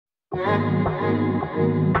What's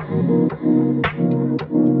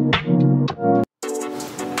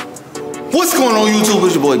going on YouTube?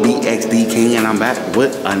 It's your boy BXDK and I'm back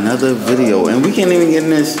with another video. And we can't even get in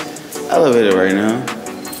this elevator right now.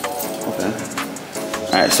 Okay.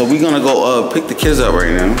 Alright, so we're gonna go pick the kids up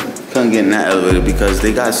right now. Couldn't get in that elevator because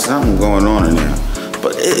they got something going on in there.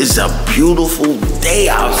 But it is a beautiful day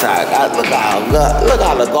outside. God, look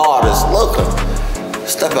how the guard is looking.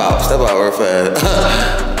 Step out real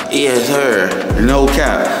fast. Yes, her. No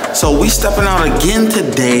cap. So we stepping out again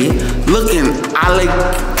today, looking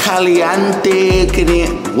caliente,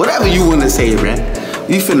 whatever you want to say, man.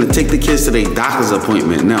 We finna take the kids to their doctor's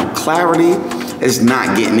appointment. Now, Clarity is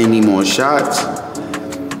not getting any more shots.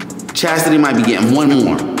 Chastity might be getting one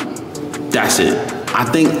more. That's it. I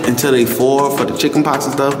think until they 4 for the chicken pox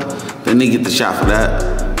and stuff, then they get the shot for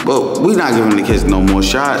that. But we not giving the kids no more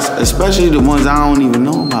shots, especially the ones I don't even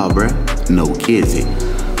know about, bruh. No kids.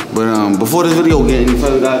 But before this video get any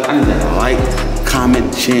further, guys, I need to like,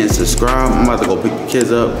 comment, share, and subscribe. I'm about to go pick the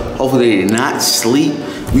kids up. Hopefully they not sleep.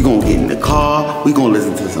 We gonna get in the car. We gonna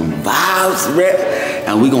listen to some vibes, bruh.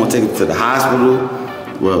 And we gonna take them to the hospital.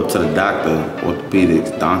 Well, to the doctor,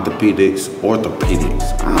 orthopedics.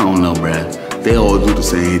 I don't know, bruh. They all do the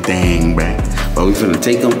same thing, bruh. But we finna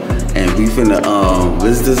take them and we finna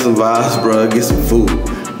listen to some vibes, bruh. Get some food.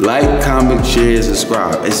 Like, comment, share,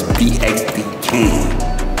 subscribe. It's BXDK.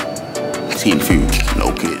 See in the future. No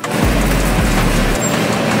kid.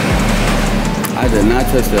 I did not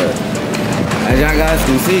touch that. As y'all guys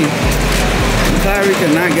can see, Clarity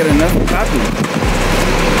cannot get enough coffee.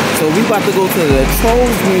 So we about to go to the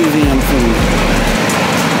Trolls Museum soon.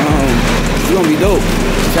 It's gonna be dope.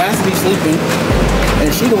 Chastity sleeping, and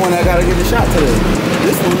she the one that gotta get the shot today.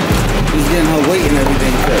 This one is getting her weight and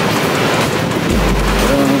everything checked.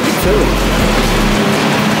 Be chilling.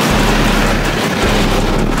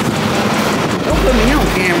 Don't put me on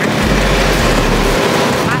camera.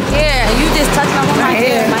 My hair, you just touched my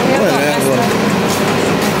hair. My hair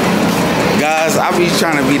Guys, I be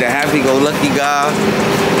trying to be the happy-go-lucky guy.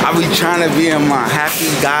 I be trying to be in my happy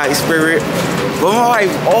guy spirit. But my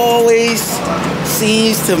wife always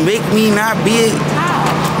seems to make me not be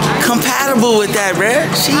compatible with that, bruh.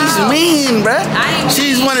 She's mean, bruh.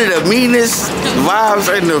 She's one of the meanest vibes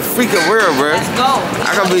in the freaking world, bruh. Let's go.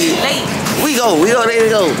 I can be late. We go, there we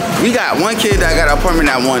go. We got one kid that got an appointment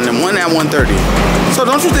at 1 and one at 1:30. So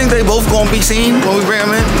don't you think they both gonna be seen when we bring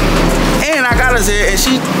them in? And I got us here, and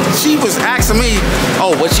she was asking me,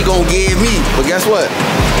 oh, what she gonna give me? But guess what?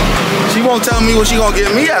 She won't tell me what she gonna give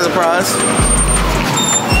me as a prize.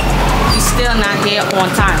 You still not here on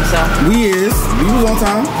time, so. We was on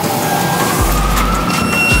time.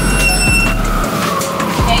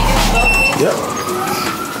 Hey, just go, please. Yep.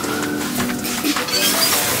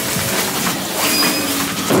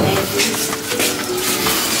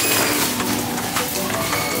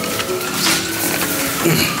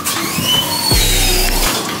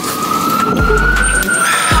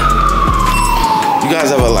 You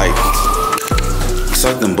guys ever like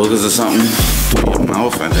suck them boogers or something in your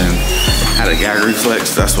mouth and then had a gag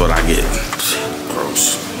reflex? That's what I get.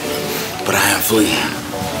 Gross. But I am fleeing.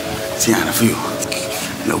 See, I had a few.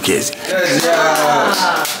 No kids. Good job.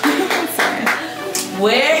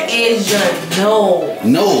 Where is your nose?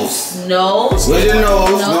 Nose. Nose? Where's your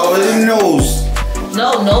nose? No, where's your nose?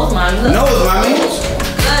 No, nose, mommy. Look. Nose, mommy.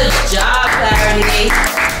 Good job, Clarity.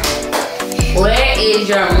 Where is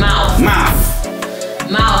your mouth? Mouth.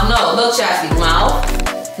 Mouth, no, look, Chastity, mouth.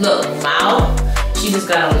 Look, mouth. She just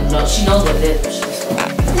got on, no, she knows what it is, but she just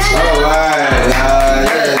Alright, guys.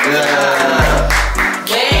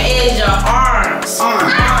 Where is your arms?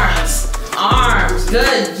 Arms.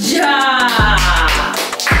 Good job.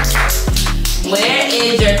 Where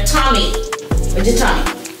is your tummy? Where's your tummy?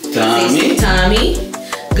 Say tummy.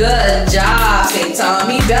 Good job. Say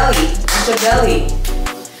tummy. Belly. What's your belly?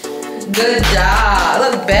 Good job.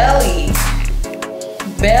 Look, belly.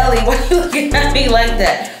 Belly. Why are you looking at me like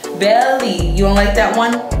that? Belly. You don't like that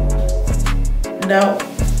one? No.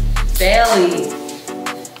 Belly.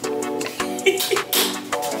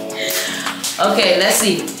 Okay, let's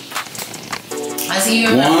see. I see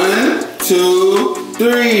you. 1, 2,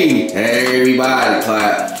 3. Everybody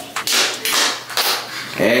clap.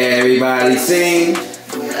 Everybody sing.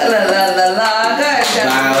 La la la la. Good.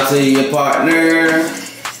 Smile to your partner.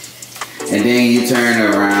 And then you turn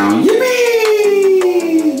around.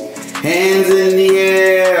 Yippee! Hands in the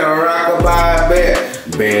air. Rock-a-bye bear.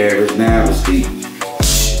 Bear is now asleep.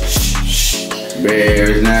 Bear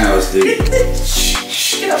is now asleep.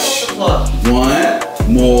 Get up off the floor.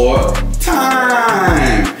 One more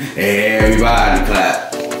time. Everybody clap.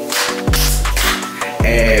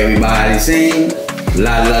 Everybody Everybody sing,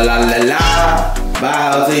 la la la la la.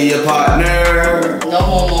 Bow to your partner. No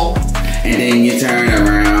homo. And then you turn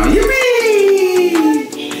around. Yippee!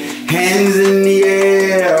 Hands in the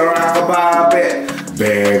air, rock-a-bye.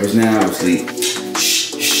 Bear is now asleep.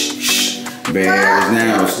 Shh, shh, shh. Bear is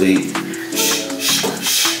now asleep. Shh, shh,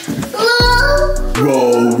 shh.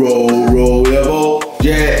 Roll, roll, roll your boat,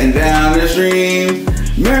 jetting down the stream.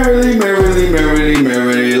 Merrily, merrily, merrily,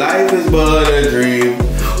 merrily, life is but a dream.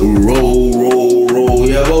 Roll, roll, roll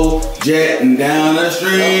your boat, jetting down the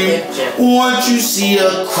stream. Once you see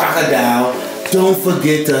a crocodile, don't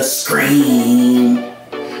forget to scream.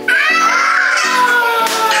 She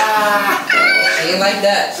ain't like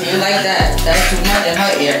that. She ain't like that. That's too much in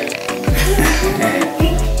her ear.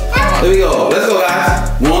 Here we go. Let's go, guys.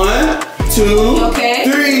 1, 2,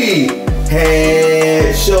 3.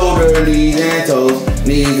 Head, shoulder, knees and toes.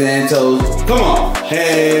 Knees and toes. Come on.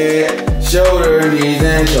 Head, shoulder, knees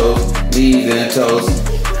and toes. Knees and toes.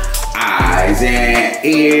 Eyes and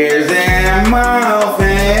ears and mouth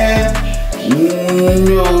and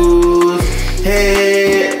nose.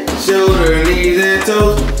 Head, shoulder, knees and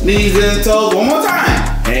toes. Knees and toes. One more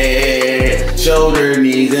time. Head, shoulder,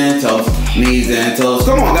 knees and toes. Knees and toes.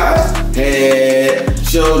 Come on, guys. Head,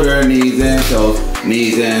 shoulder, knees and toes.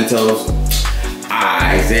 Knees and toes.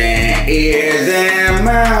 Eyes and ears and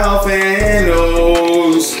mouth and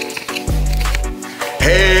nose.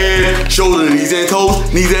 Head, shoulder, knees and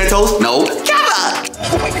toes. Knees and toes. No.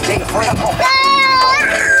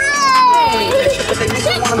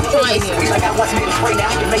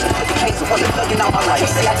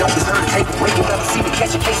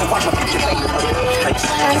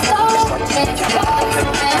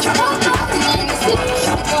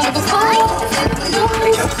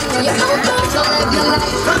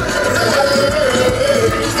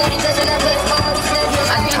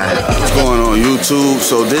 What's going on YouTube?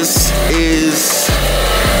 So this is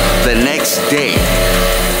the next day.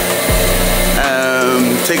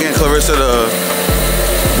 Taking Clarissa to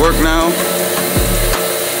work now.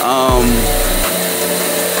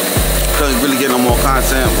 Couldn't really get no more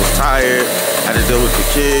content, was tired, had to deal with the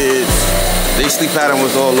kids. Their sleep pattern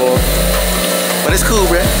was all off. But it's cool,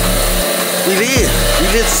 bruh. We live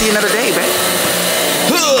to see another day, bruh.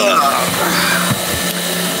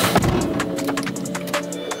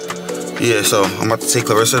 Yeah, so I'm about to take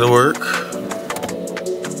Clarissa to work.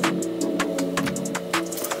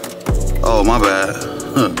 Oh, my bad.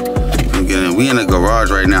 We in the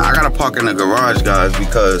garage right now. I gotta park in the garage, guys,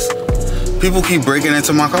 because people keep breaking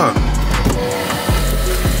into my car.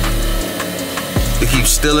 They keep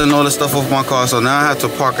stealing all the stuff off my car, so now I have to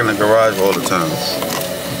park in the garage all the time.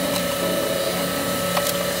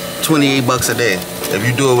 28 bucks a day. If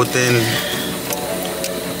you do it within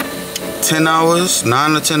 10 hours,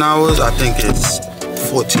 9 to 10 hours, I think it's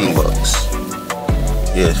 14 bucks.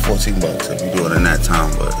 Yeah, it's 14 bucks if you do it in that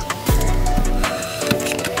time, but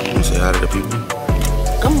you want to say hi to the people?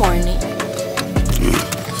 Good morning. Yeah,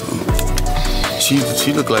 so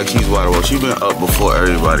she looked like she's wide awake. She's been up before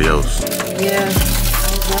everybody else. Yeah,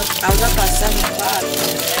 I was up at 7 o'clock.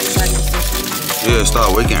 Everybody was sleeping. Yeah,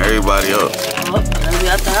 start waking everybody up. I gotta be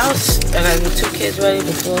out the house. I gotta get 2 kids ready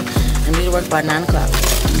before and be to work by 9 o'clock.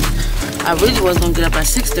 I really was gonna get up at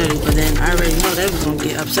 6:30, but then I already know they was gonna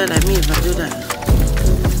get upset at me if I do that.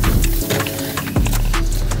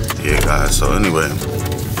 Yeah, guys, so anyway,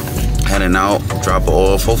 heading out, drop it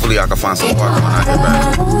off. Hopefully I can find some parking when I get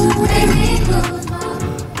back.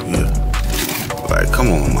 Yeah. Like,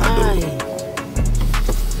 come on, my dude.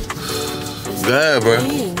 Go ahead, bro.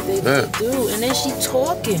 They do, and then she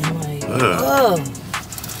talking like,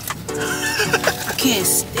 I can't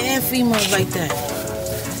stand females like that.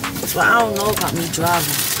 That's why I don't know about me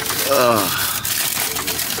driving.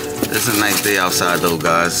 It's a nice day outside though,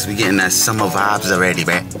 guys. We getting that summer vibes already,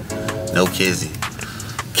 man. No kids.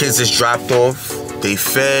 Kids is dropped off. They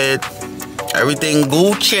fed. Everything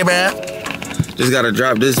Gucci, man. Just gotta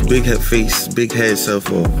drop this big head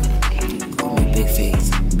self off. Call me big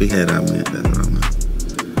face. Big head, I meant. That's what I meant.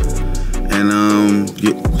 And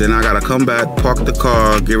then I gotta come back, park the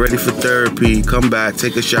car, get ready for therapy, come back,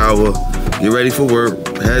 take a shower, get ready for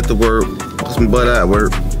work, head to work, put some butt at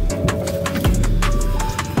work.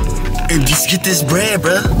 And just get this bread,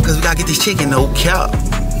 bruh, because we gotta get this chicken, no cap.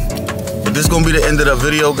 But this is gonna be the end of the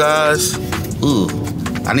video, guys.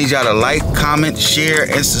 I need y'all to like, comment, share,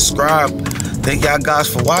 and subscribe. Thank y'all guys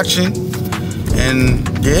for watching. And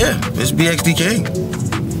yeah, it's BXDK.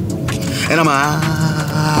 And I'm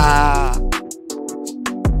out.